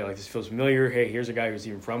of came together. Like, this feels familiar. Hey, here's a guy who's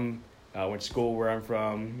even from went to school where I'm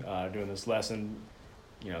from, doing this lesson.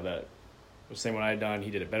 That was the same one I had done.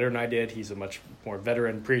 He did it better than I did. He's a much more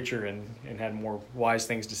veteran preacher and had more wise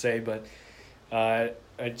things to say. But I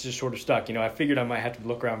just sort of stuck. I figured I might have to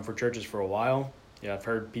look around for churches for a while. Yeah, I've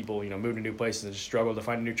heard people, move to new places and just struggle to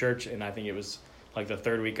find a new church. And I think it was like the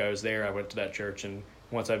third week I was there, I went to that church. And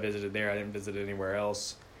once I visited there, I didn't visit anywhere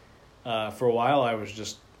else. For a while, I was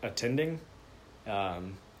just attending.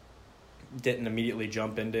 Didn't immediately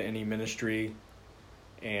jump into any ministry.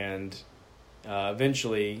 And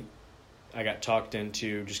eventually, I got talked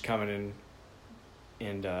into just coming in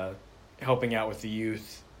and helping out with the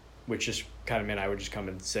youth, which just kind of meant I would just come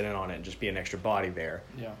and sit in on it and just be an extra body there.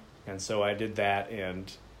 Yeah. And so I did that,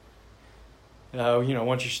 and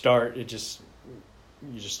once you start, you just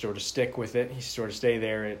sort of stick with it. You sort of stay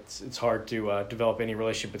there. It's hard to develop any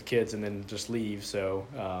relationship with kids and then just leave. So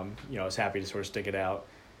I was happy to sort of stick it out.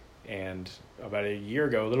 And about a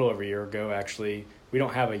little over a year ago, actually, we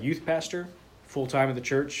don't have a youth pastor full time at the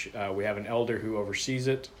church. We have an elder who oversees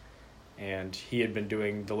it, and he had been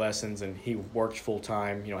doing the lessons, and he worked full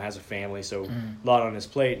time, has a family, so a lot on his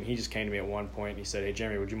plate. And he just came to me at one point and he said, hey,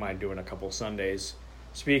 Jeremy, would you mind doing a couple of Sundays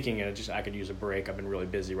speaking? And I could use a break. I've been really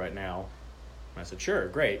busy right now. And I said, sure,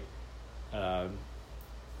 great. He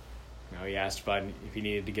asked if he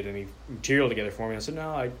needed to get any material together for me. I said,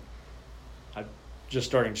 no, I'm just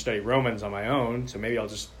starting to study Romans on my own, so maybe I'll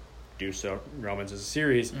just do Romans as a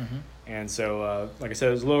series. And so, like I said,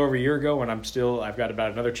 it was a little over a year ago, and I've got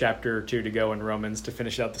about another chapter or two to go in Romans to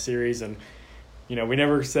finish out the series. And, we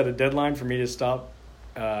never set a deadline for me to stop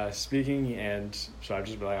speaking. And so I've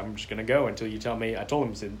just been like, I'm just going to go until you tell me. I told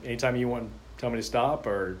him, said, anytime you want to tell me to stop,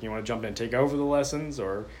 or you want to jump in and take over the lessons,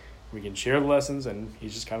 or we can share the lessons. And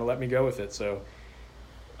he's just kind of let me go with it. So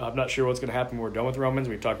I'm not sure what's going to happen when we're done with Romans.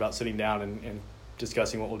 We've talked about sitting down and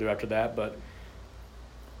discussing what we'll do after that. But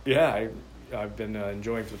yeah, I've been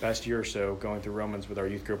enjoying for the past year or so going through Romans with our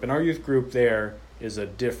youth group. And our youth group there is a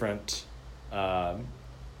different, that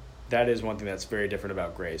is one thing that's very different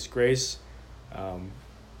about Grace. Grace,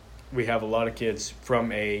 we have a lot of kids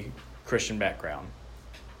from a Christian background.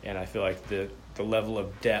 And I feel like the level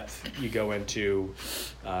of depth you go into,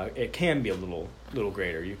 it can be a little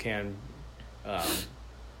greater. You can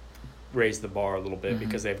raise the bar a little bit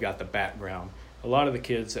because they've got the background. A lot of the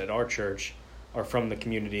kids at our church are from the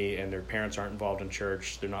community, and their parents aren't involved in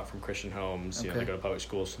church. They're not from Christian homes. They go to public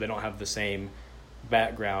schools, so they don't have the same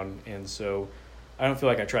background. And so I don't feel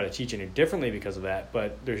like I try to teach any differently because of that,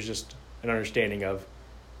 but there's just an understanding of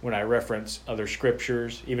when I reference other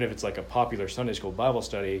scriptures, even if it's like a popular Sunday school Bible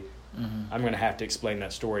study, I'm going to have to explain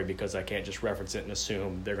that story because I can't just reference it and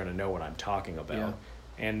assume they're going to know what I'm talking about. Yeah.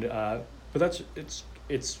 And but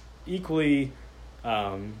it's equally,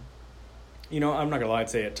 I'm not gonna lie and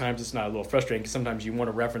say at times it's not a little frustrating because sometimes you want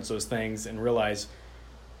to reference those things and realize,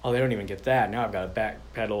 oh, they don't even get that. Now I've got to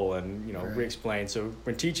backpedal and re-explain. So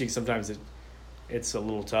when teaching, sometimes it's a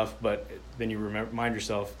little tough, but then you remind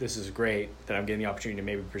yourself, this is great that I'm getting the opportunity to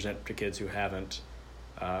maybe present to kids who haven't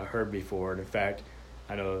heard before. And in fact,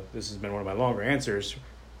 I know this has been one of my longer answers.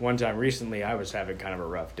 One time recently, I was having kind of a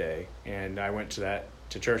rough day, and I went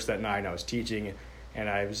to church that night, and I was teaching, and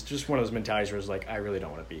I was just one of those mentalities where I was like, I really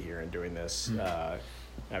don't want to be here and doing this.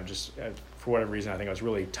 I'm just, for whatever reason, I think I was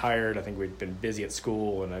really tired. I think we'd been busy at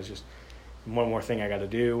school, and I was just, one more thing I got to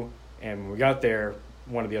do. And when we got there,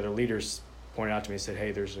 one of the other leaders pointed out to me and said,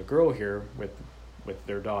 hey, there's a girl here with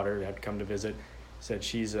their daughter that had come to visit. Said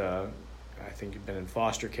she's I think been in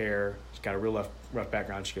foster care. She's got a real rough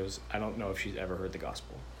background. She goes, I don't know if she's ever heard the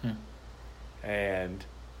gospel. And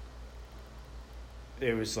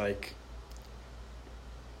it was like,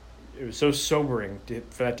 it was so sobering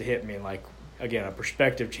for that to hit me. And like, again, a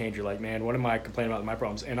perspective changer. Like, man, what am I complaining about my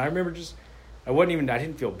problems? And I remember I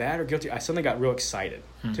didn't feel bad or guilty. I suddenly got real excited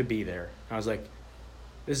to be there. I was like,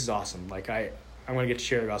 this is awesome. Like, I'm going to get to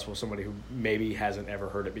share the gospel with somebody who maybe hasn't ever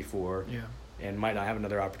heard it before. Yeah. And might not have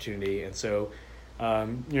another opportunity. And so, I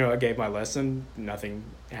gave my lesson. Nothing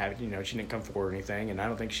happened. She didn't come forward or anything. And I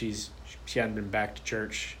don't think she hadn't been back to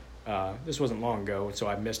church. This wasn't long ago, so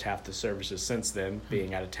I've missed half the services since then,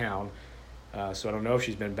 being out of town. So I don't know if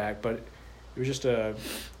she's been back, but it was just a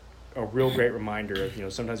real great reminder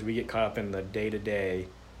of, sometimes we get caught up in the day-to-day,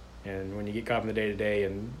 and when you get caught up in the day-to-day,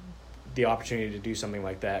 and the opportunity to do something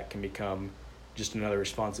like that can become just another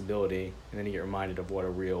responsibility, and then you get reminded of what a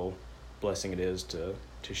real blessing it is to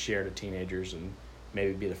share to teenagers and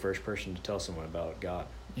maybe be the first person to tell someone about God.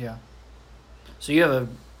 Yeah. So you have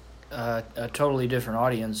a totally different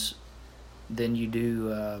audience than you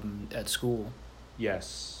do at school.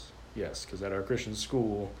 Yes, because at our Christian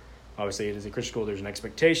school, obviously it is a Christian school, there's an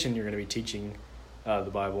expectation you're going to be teaching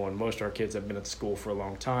the Bible, and most of our kids have been at school for a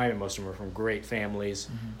long time, and most of them are from great families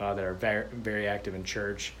that are very, very active in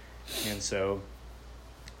church. And so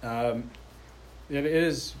it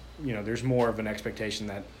is, there's more of an expectation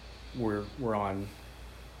that we're on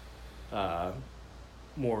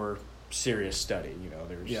more serious study.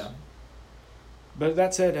 But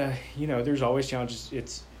that said, there's always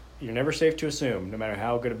challenges. You're never safe to assume, no matter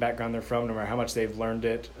how good a background they're from, no matter how much they've learned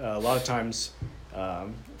it. A lot of times,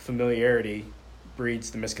 familiarity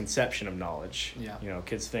breeds the misconception of knowledge. Yeah.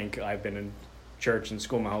 Kids think I've been in church and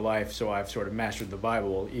school my whole life, so I've sort of mastered the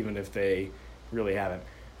Bible, even if they really haven't.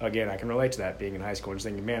 Again, I can relate to that, being in high school and just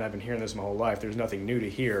thinking, man, I've been hearing this my whole life. There's nothing new to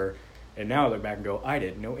hear. And now I look back and go, I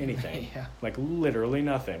didn't know anything. Yeah. Like literally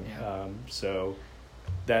nothing. Yeah. So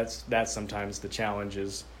that's sometimes the challenge,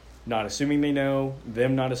 is not assuming they know,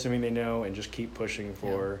 them not assuming they know, and just keep pushing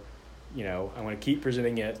for, I want to keep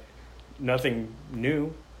presenting it, nothing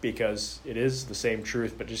new, because it is the same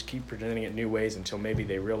truth, but just keep presenting it new ways until maybe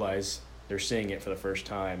they realize they're seeing it for the first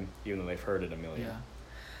time, even though they've heard it a million. Yeah.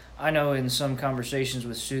 I know in some conversations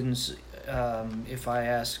with students, if I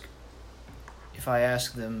ask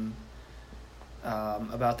them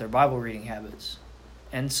about their Bible reading habits,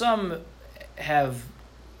 and some have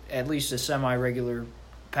at least a semi-regular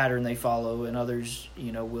pattern they follow, and others,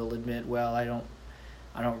 will admit, well, I don't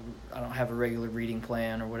have a regular reading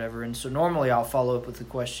plan or whatever. And so normally I'll follow up with the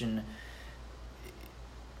question,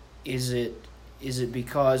 is it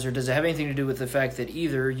because, or does it have anything to do with the fact that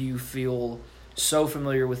either you feel so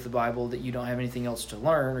familiar with the Bible that you don't have anything else to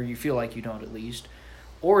learn, or you feel like you don't at least,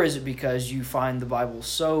 or is it because you find the Bible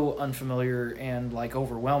so unfamiliar and like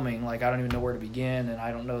overwhelming, like I don't even know where to begin, and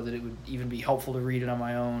I don't know that it would even be helpful to read it on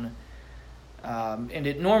my own. And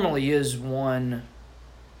it normally is one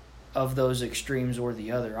of those extremes or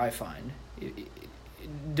the other, I find,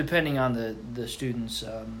 depending on the student's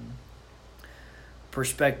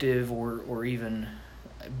perspective or even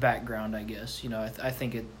background, I guess. I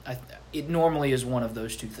think it normally is one of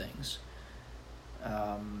those two things,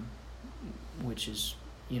 which is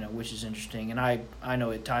interesting. And I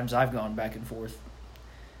know at times I've gone back and forth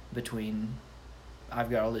between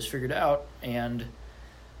I've got all this figured out and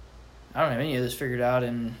I don't have any of this figured out,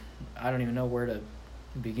 and I don't even know where to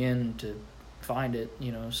begin to find it,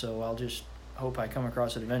 so I'll just hope I come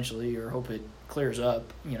across it eventually, or hope it clears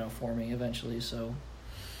up, for me eventually. So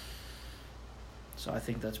I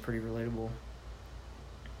think that's pretty relatable.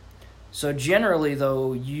 So generally,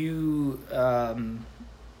 though,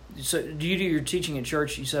 so do you do your teaching at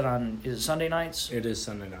church? You said is it Sunday nights? It is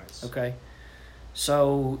Sunday nights. Okay.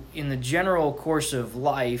 So in the general course of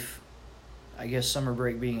life, I guess summer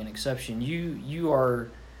break being an exception, you're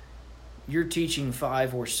teaching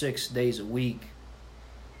 5 or 6 days a week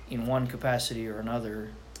in one capacity or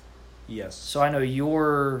another. Yes. So I know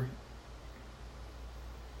your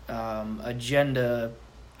agenda.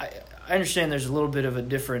 I understand there's a little bit of a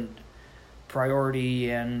different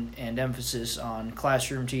priority and emphasis on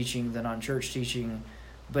classroom teaching than on church teaching,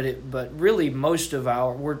 but really most of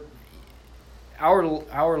our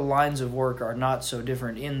lines of work are not so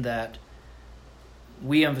different in that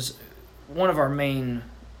we emphasize, one of our main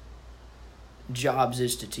jobs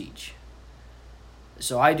is to teach.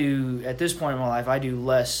 So I do, at this point in my life, I do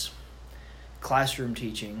less classroom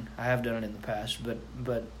teaching. I have done it in the past, but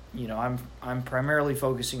I'm primarily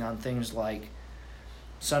focusing on things like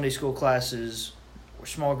Sunday school classes or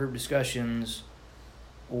small group discussions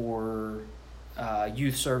or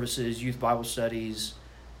youth services, youth Bible studies,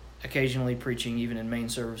 occasionally preaching even in main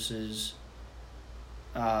services.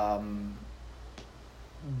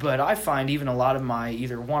 But I find even a lot of my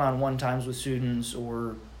either one-on-one times with students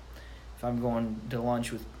or if I'm going to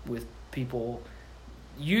lunch with people,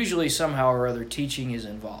 usually somehow or other teaching is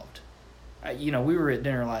involved. We were at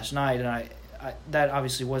dinner last night, and I that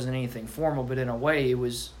obviously wasn't anything formal, but in a way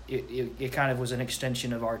it kind of was an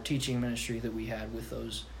extension of our teaching ministry that we had with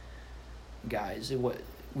those guys.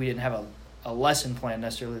 We didn't have a lesson plan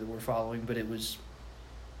necessarily that we're following, but it was,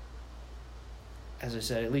 as I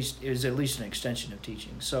said, it was at least an extension of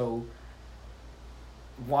teaching. So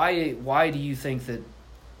why do you think that,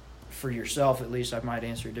 for yourself at least, I might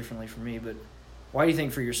answer it differently for me, but why do you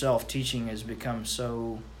think for yourself teaching has become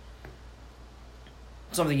so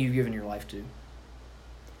something you've given your life to?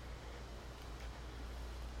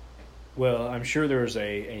 Well, I'm sure there's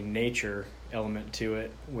a nature element to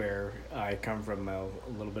it where I come from a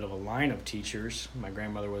little bit of a line of teachers. My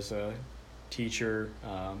grandmother was a teacher.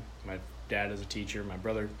 My dad is a teacher. My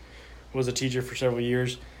brother was a teacher for several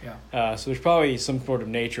years. Yeah. So there's probably some sort of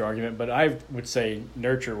nature argument, but I would say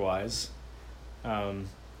nurture-wise,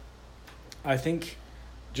 I think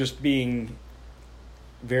just being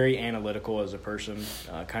very analytical as a person,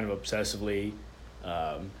 kind of obsessively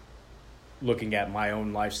looking at my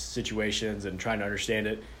own life situations and trying to understand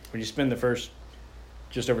it. When you spend the first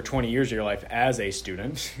just over 20 years of your life as a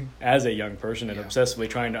student, as a young person, and obsessively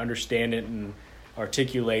trying to understand it and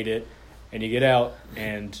articulate it, and you get out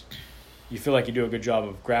and you feel like you do a good job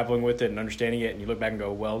of grappling with it and understanding it, and you look back and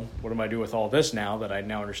go, well, what am I doing with all this now that I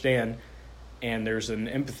now understand? And there's an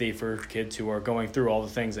empathy for kids who are going through all the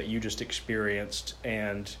things that you just experienced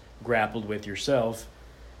and grappled with yourself.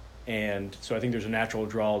 And so I think there's a natural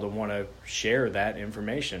draw to want to share that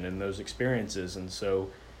information and those experiences. And so,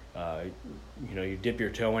 you dip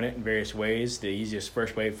your toe in it in various ways. The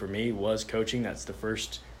first way for me was coaching. That's the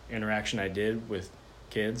first interaction I did with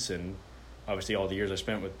kids. And obviously all the years I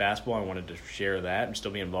spent with basketball, I wanted to share that and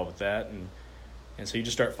still be involved with that. And so you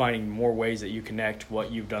just start finding more ways that you connect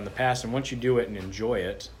what you've done in the past. And once you do it and enjoy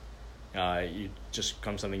it, you just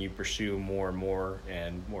become something you pursue more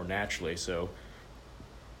and more naturally. So,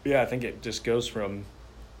 yeah, I think it just goes from,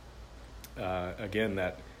 again,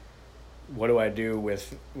 that what do I do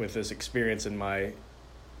with this experience and my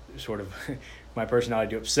sort of my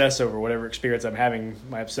personality to obsess over whatever experience I'm having,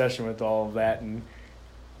 my obsession with all of that, and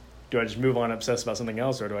do I just move on and obsess about something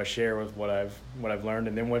else, or do I share with what I've learned?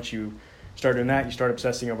 And then once you start doing that, you start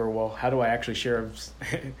obsessing over, well, how do I actually share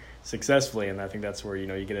successfully? And I think that's where,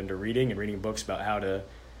 you get into reading books about how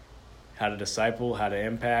to disciple, how to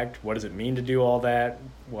impact, what does it mean to do all that?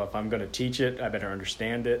 Well, if I'm going to teach it, I better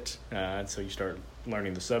understand it. And so you start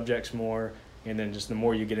learning the subjects more, and then just the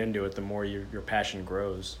more you get into it, the more your passion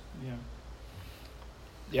grows.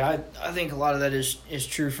 Yeah, I think a lot of that is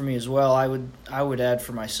true for me as well. I would add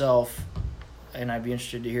for myself, and I'd be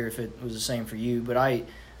interested to hear if it was the same for you, but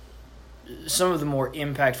some of the more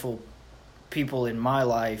impactful people in my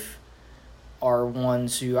life are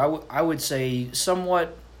ones who I would say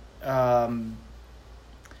somewhat, some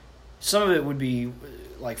of it would be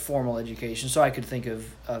like formal education, so I could think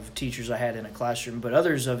of teachers I had in a classroom, but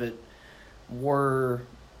others of it were,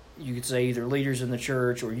 you could say, either leaders in the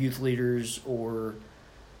church or youth leaders or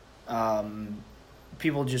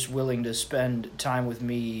people just willing to spend time with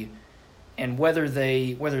me. And whether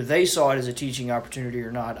they saw it as a teaching opportunity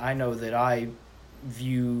or not, I know that I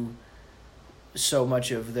view so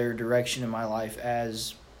much of their direction in my life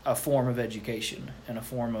as a form of education and a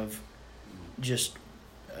form of just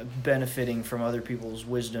benefiting from other people's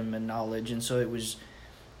wisdom and knowledge. And so it was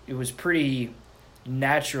pretty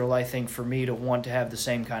natural, I think, for me to want to have the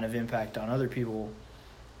same kind of impact on other people.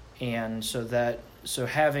 And so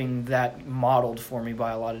having that modeled for me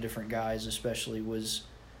by a lot of different guys especially was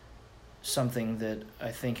something that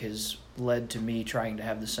I think has led to me trying to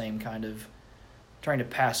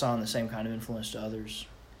pass on the same kind of influence to others.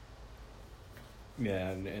 Yeah,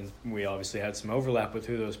 and we obviously had some overlap with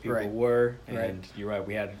who those people Right. were, and Right. You're right.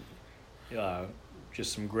 We had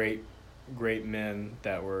just some great men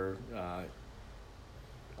that were.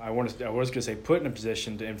 I was going to say put in a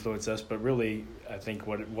position to influence us, but really, I think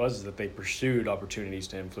what it was is that they pursued opportunities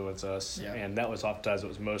to influence us, Yeah. and that was oftentimes what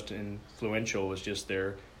was most influential was just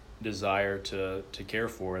their desire to care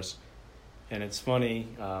for us. And it's funny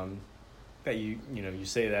that you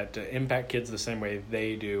say that to impact kids the same way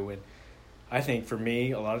they do, and I think for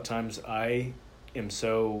me, a lot of times I am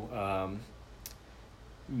so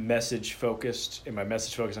message focused. In my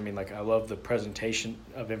message focus, I mean, like, I love the presentation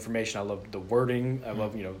of information. I love the wording. I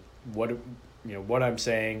love what I'm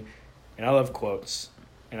saying, and I love quotes.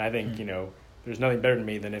 And I think there's nothing better to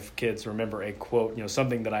me than if kids remember a quote,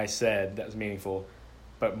 something that I said that was meaningful.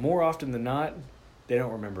 But more often than not, they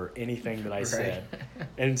don't remember anything that I said.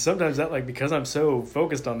 And sometimes that, like, because I'm so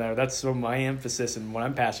focused on that, that's so my emphasis and what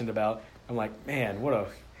I'm passionate about. I'm like, man, what a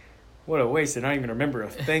waste. I don't even remember a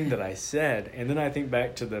thing that I said. And then I think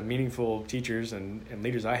back to the meaningful teachers and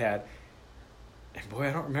leaders I had, and boy,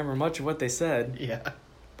 I don't remember much of what they said. Yeah.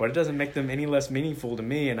 But it doesn't make them any less meaningful to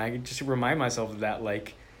me. And I just remind myself of that,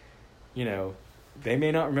 like, they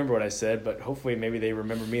may not remember what I said, but hopefully maybe they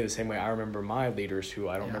remember me the same way I remember my leaders, who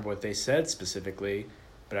I don't remember what they said specifically,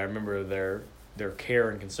 but I remember their care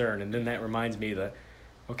and concern. And then that reminds me that,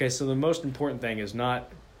 okay, so the most important thing is not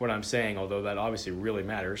what I'm saying, although that obviously really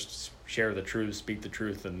matters. Share the truth, speak the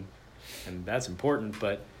truth, and that's important.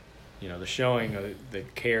 But the showing of the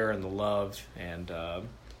care and the love, and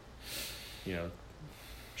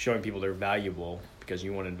showing people they're valuable because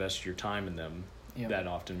you want to invest your time in them. Yep. That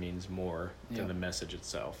often means more than the message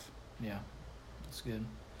itself. Yeah, that's good.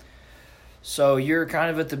 So you're kind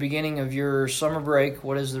of at the beginning of your summer break.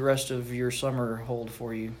 What does the rest of your summer hold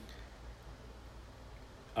for you?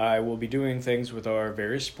 I will be doing things with our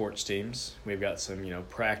various sports teams. We've got some,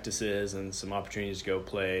 practices and some opportunities to go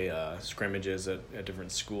play scrimmages at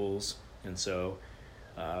different schools. And so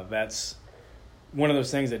that's one of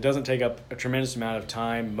those things that doesn't take up a tremendous amount of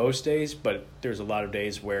time most days, but there's a lot of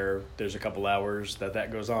days where there's a couple hours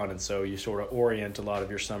that goes on. And so you sort of orient a lot of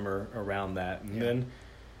your summer around that. And then,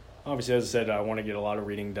 obviously, as I said, I want to get a lot of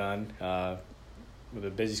reading done. With a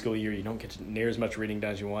busy school year, you don't get near as much reading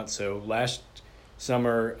done as you want. So last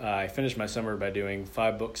summer, I finished my summer by doing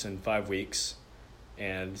 5 books in 5 weeks.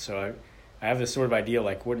 And so I have this sort of idea,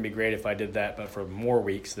 like, wouldn't it be great if I did that, but for more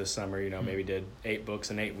weeks this summer, maybe did 8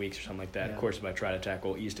 books in 8 weeks or something like that. Yeah. Of course, if I try to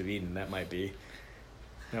tackle East of Eden, that might be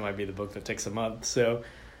the book that takes a month. So,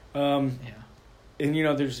 and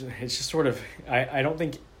it's just sort of, I don't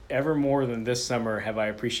think ever more than this summer have I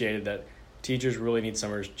appreciated that teachers really need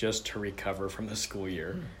summers just to recover from the school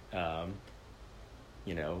year.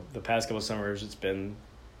 The past couple of summers, it's been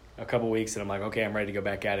a couple weeks and I'm like, okay, I'm ready to go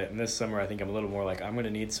back at it. And this summer, I think I'm a little more like, I'm going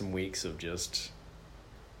to need some weeks of just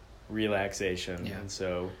relaxation. Yeah. And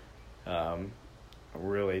so,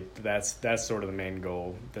 really, that's sort of the main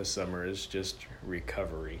goal this summer, is just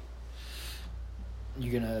recovery.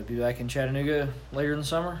 You gonna be back in Chattanooga later in the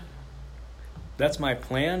summer? That's my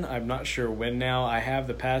plan. I'm not sure when now. I have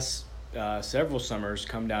the past several summers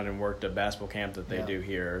come down and worked a basketball camp that they do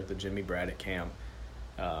here, the Jimmy Braddock camp.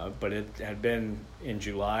 But it had been in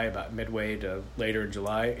July, about midway to later in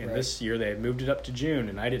July, and this year they had moved it up to June,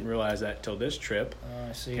 and I didn't realize that till this trip.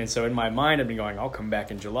 I see. And so in my mind, I've been going, I'll come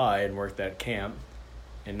back in July and work that camp,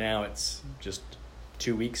 and now it's just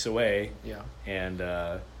 2 weeks away. Yeah.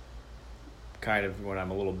 And kind of when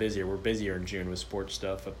I'm a little busier, we're busier in June with sports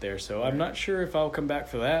stuff up there, so I'm not sure if I'll come back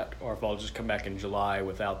for that or if I'll just come back in July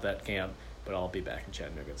without that camp, but I'll be back in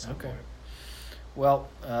Chattanooga at some point. Well,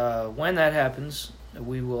 when that happens,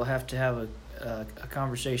 we will have to have a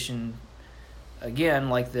conversation again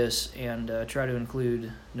like this, and try to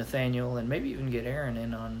include Nathaniel and maybe even get Aaron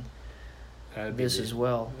in on this as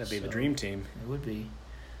well. That'd be the dream team. It would be.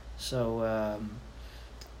 So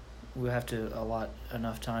we'll have to allot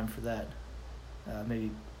enough time for that.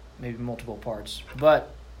 Maybe multiple parts.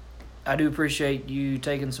 But I do appreciate you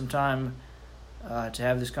taking some time to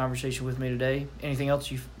have this conversation with me today. Anything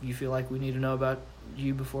else you feel like we need to know about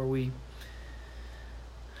you before we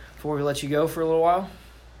let you go for a little while?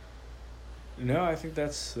 No, I think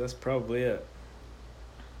that's probably it.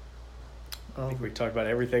 I Well, think we talked about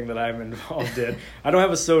everything that I'm involved in. I don't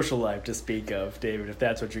have a social life to speak of, David, if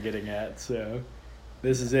that's what you're getting at. So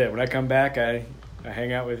this is it. When I come back, I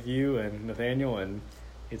hang out with you and Nathaniel, and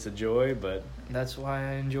it's a joy. But that's why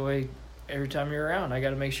I enjoy every time you're around. I got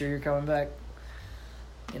to make sure you're coming back,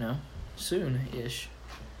 soon-ish.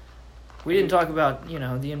 We didn't talk about, the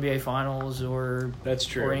NBA Finals or that's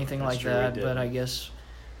true. or anything That's like true, that, we but I didn't. guess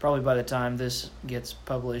probably by the time this gets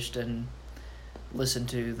published and listened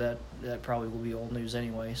to, that probably will be old news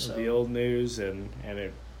anyway. So The old news, and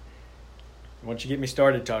it. Once you get me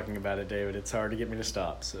started talking about it, David, it's hard to get me to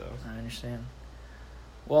stop. So I understand.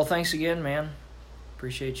 Well, thanks again, man.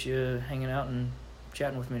 Appreciate you hanging out and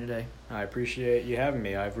chatting with me today. I appreciate you having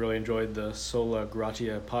me. I've really enjoyed the Sola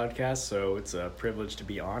Gratia podcast, so it's a privilege to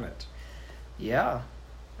be on it. Yeah.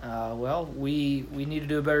 Well, we need to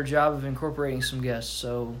do a better job of incorporating some guests,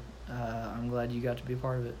 so I'm glad you got to be a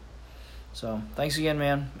part of it. So thanks again,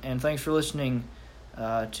 man, and thanks for listening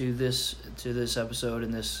to this episode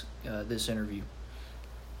and this interview.